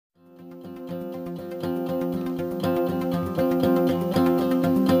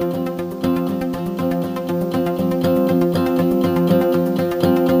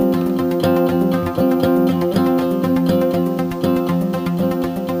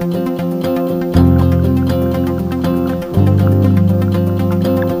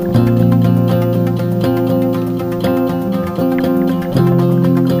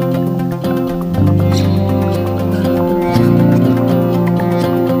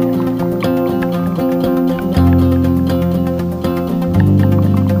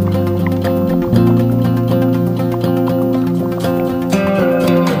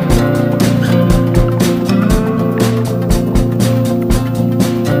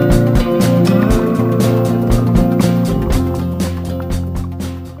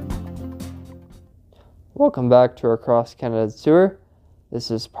Welcome back to our Cross Canada tour.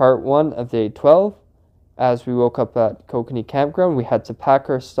 This is part 1 of day 12. As we woke up at Kokanee Campground, we had to pack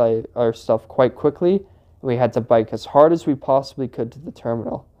our stuff quite quickly. We had to bike as hard as we possibly could to the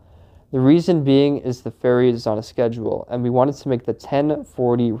terminal. The reason being is the ferry is on a schedule, and we wanted to make the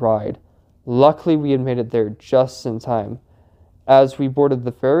 10:40 ride. Luckily, we had made it there just in time. As we boarded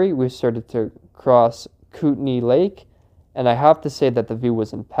the ferry, we started to cross Kokanee Lake, and I have to say that the view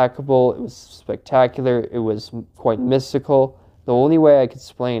was impeccable. It was spectacular. It was quite mystical. The only way I could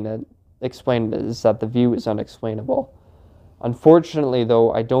explain it is that the view is unexplainable. Unfortunately,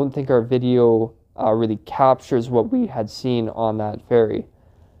 though, I don't think our video really captures what we had seen on that ferry.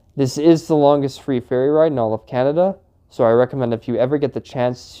 This is the longest free ferry ride in all of Canada, so I recommend if you ever get the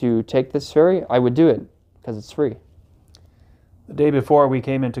chance to take this ferry, I would do it because it's free. The day before, we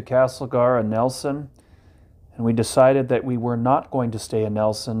came into Castlegar and Nelson, and we decided that we were not going to stay in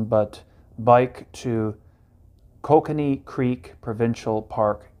Nelson, but bike to Kokanee Creek Provincial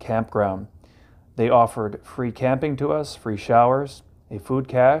Park campground. They offered free camping to us, free showers, a food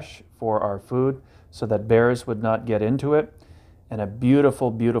cache for our food so that bears would not get into it, and a beautiful,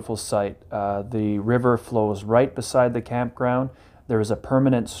 beautiful site. The river flows right beside the campground. There is a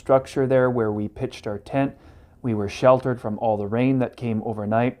permanent structure there where we pitched our tent. We were sheltered from all the rain that came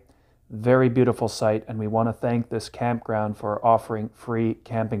overnight. Very beautiful site, and we want to thank this campground for offering free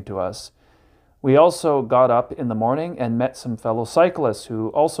camping to us. We also got up in the morning and met some fellow cyclists who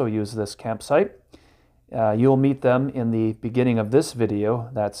also use this campsite. You'll meet them in the beginning of this video.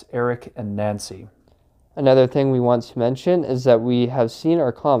 That's Eric and Nancy. Another thing we want to mention is that we have seen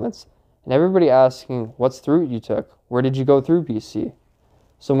our comments and everybody asking, what's the route you took? Where did you go through BC?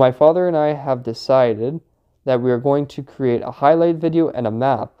 So my father and I have decided that we are going to create a highlight video and a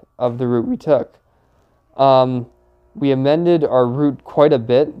map of the route we took. We amended our route quite a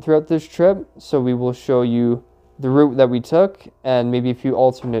bit throughout this trip, so we will show you the route that we took and maybe a few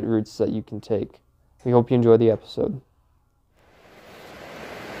alternate routes that you can take. We hope you enjoy the episode.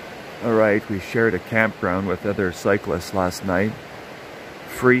 Alright, we shared a campground with other cyclists last night.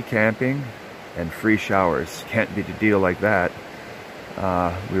 Free camping and free showers. Can't beat a deal like that.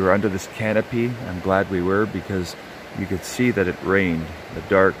 We were under this canopy. I'm glad we were because you could see that it rained, the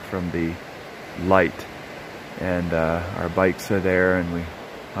dark from the light. And our bikes are there and we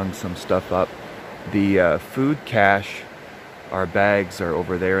hung some stuff up. The food cache, our bags are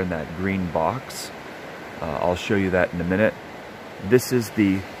over there in that green box. I'll show you that in a minute. This is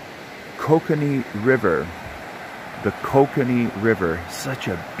the Kokanee River. The Kokanee River. Such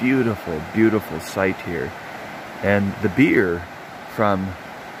a beautiful, beautiful sight here. And the beer from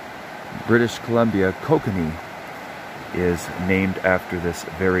British Columbia, Kokanee, is named after this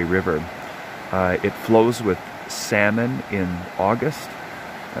very river. It flows with salmon in August.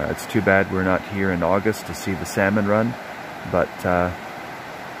 It's too bad we're not here in August to see the salmon run, but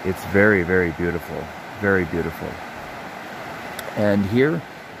it's very, very beautiful. Very beautiful. And here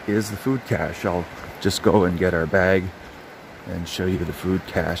is the food cache. I'll just go and get our bag and show you the food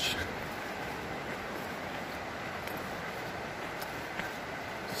cache.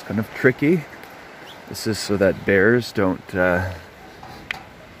 It's kind of tricky. This is so that bears don't, so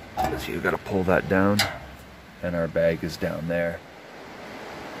you've got to pull that down, and our bag is down there.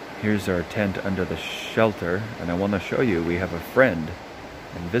 Here's our tent under the shelter, and I want to show you we have a friend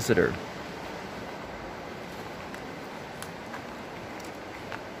and visitor.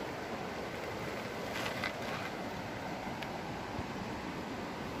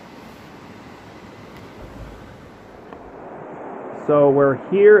 So we're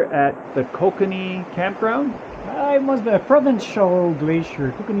here at the Kokanee campground. It must be a provincial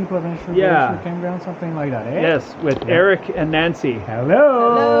glacier, Kokanee Provincial Glacier campground, something like that, eh? Yes, with Eric and Nancy.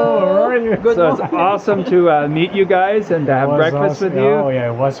 Hello! How are you? Good morning. It's awesome to meet you guys and to have breakfast with you. Oh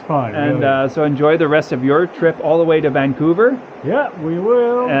yeah, it was fun. And really. So enjoy the rest of your trip all the way to Vancouver. Yeah, we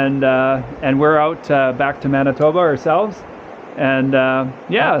will. And we're out back to Manitoba ourselves. And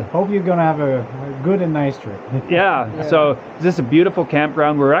yeah. Hope you're gonna have a good and nice trip. Yeah. So this is a beautiful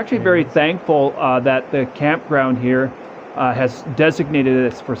campground. We're actually very thankful that the campground here has designated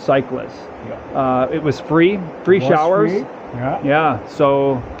this for cyclists. Yeah. It was free showers. Free. Yeah. Yeah.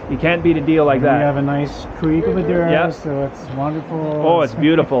 So you can't beat a deal like that. We have a nice creek over there. Yeah. So it's wonderful. Oh, it's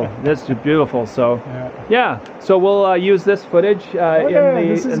beautiful. This is beautiful. So yeah. So we'll use this footage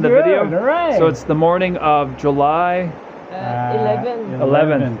in the video. All right. So it's the morning of July 11.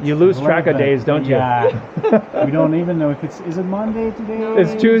 11th. You lose track of days, don't you? Yeah. We don't even know if is it Monday today?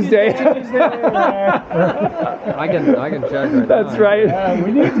 It's Tuesday. Tuesday. I can check right now. That's right. Yeah,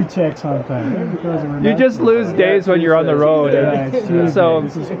 we need to check sometime because we're You not- just lose days when you're on the road. Yeah, it's Tuesday. So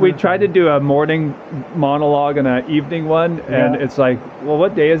This is we tried to do a morning monologue and an evening one, and Yeah. it's like, well,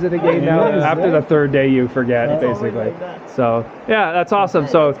 what day is it again now? It is, After yeah. the third day, you forget, Yeah. basically. So yeah, that's awesome.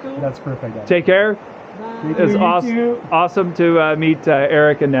 So That's perfect. Guys. take care. You It's too, you awesome, too. awesome to meet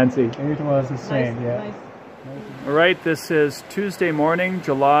Eric and Nancy. It was the same. Yeah. All right, this is Tuesday morning,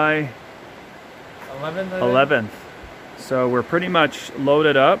 July 11th. So we're pretty much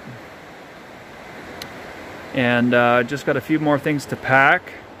loaded up, and just got a few more things to pack.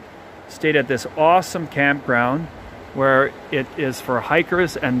 Stayed at this awesome campground where it is for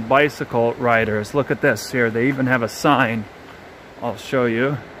hikers and bicycle riders. Look at this here. They even have a sign. I'll show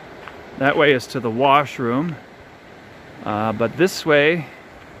you. That way is to the washroom, but this way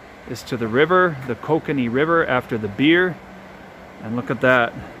is to the river, the Kokanee River, after the beer. And look at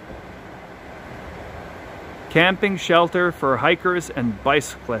that. Camping shelter for hikers and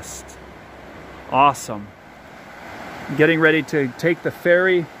bicyclists. Awesome. Getting ready to take the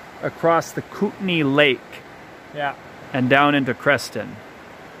ferry across the Kokanee Lake. Yeah. And down into Creston.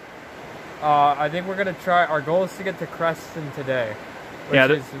 I think we're gonna try. Our goal is to get to Creston today, which Yeah,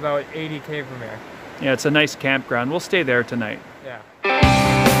 is about 80K from here. Yeah, it's a nice campground. We'll stay there tonight. Yeah.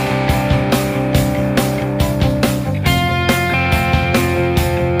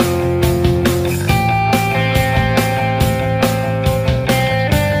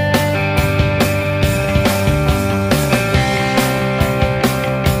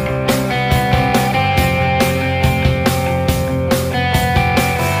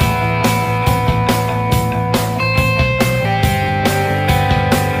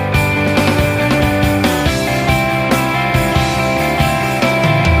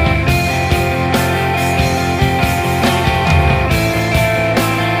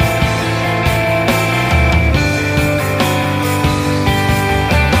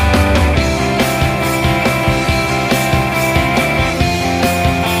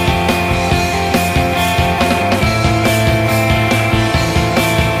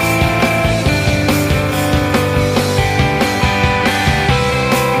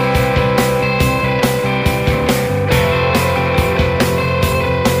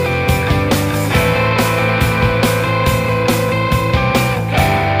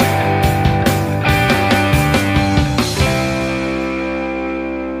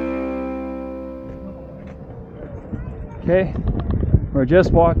 Okay, we're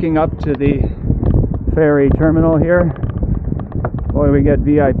just walking up to the ferry terminal here. Boy, we get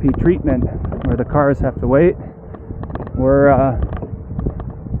VIP treatment where the cars have to wait. We're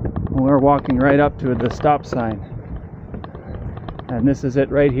walking right up to the stop sign, and this is it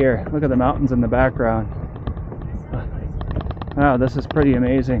right here. Look at the mountains in the background. Wow, this is pretty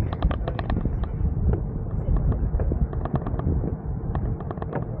amazing.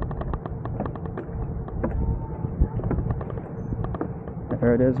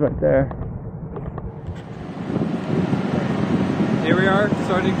 There it is right there. Here we are,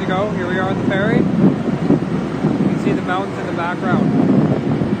 starting to go. Here we are on the ferry. You can see the mountains in the background.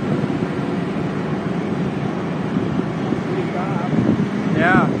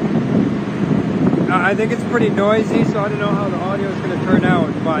 Yeah. I think it's pretty noisy, so I don't know how the audio is going to turn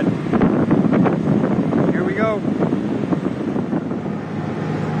out, but here we go.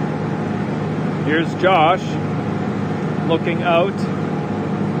 Here's Josh looking out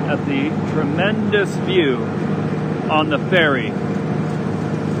at the tremendous view on the ferry.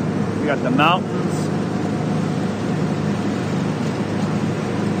 We got the mountains.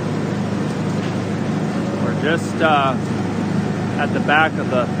 We're just at the back of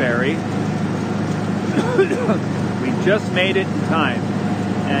the ferry. We just made it in time,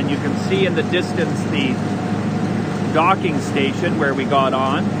 and you can see in the distance the docking station where we got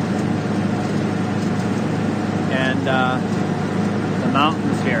on, and the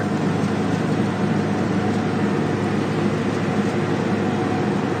mountains here.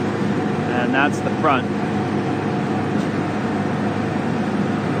 And that's the front.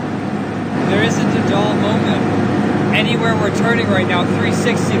 There isn't a dull moment. Anywhere we're turning right now,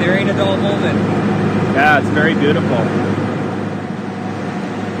 360, there ain't a dull moment. Yeah, it's very beautiful.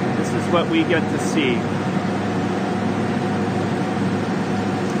 This is what we get to see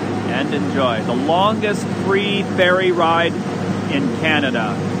and enjoy. The longest free ferry ride in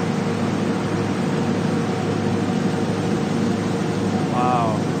Canada.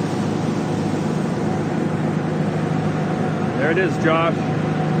 Wow. There it is, Josh.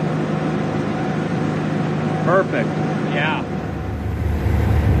 Perfect. Yeah.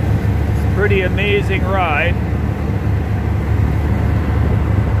 It's a pretty amazing ride.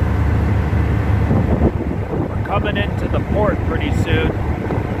 We're coming into the port pretty soon.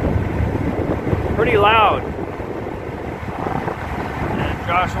 Pretty loud. And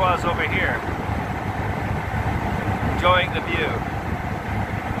Joshua's over here, enjoying the view.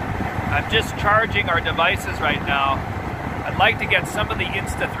 I'm just charging our devices right now. I'd like to get some of the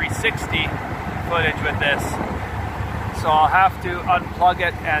Insta360 footage with this. So I'll have to unplug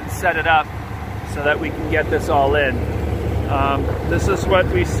it and set it up so that we can get this all in. This is what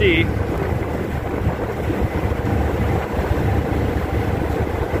we see.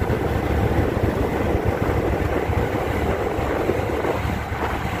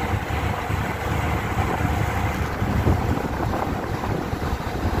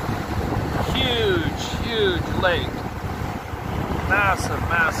 Huge lake.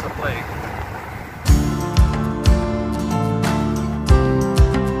 Massive lake.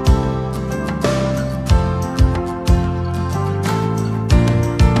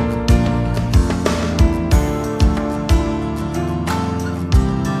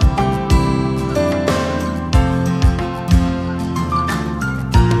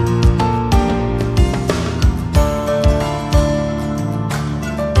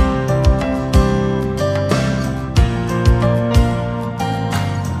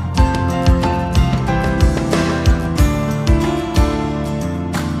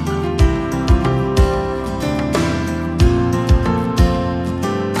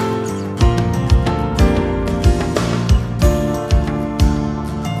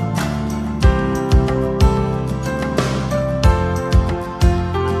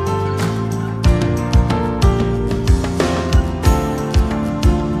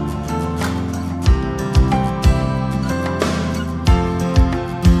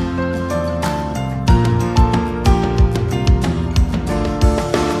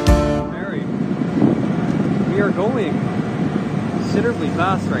 Going considerably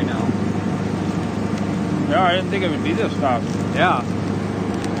fast right now. Yeah, I didn't think it would be this fast. Yeah.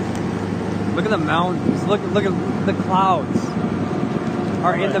 Look at the mountains. Look at the clouds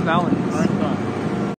are in the mountains.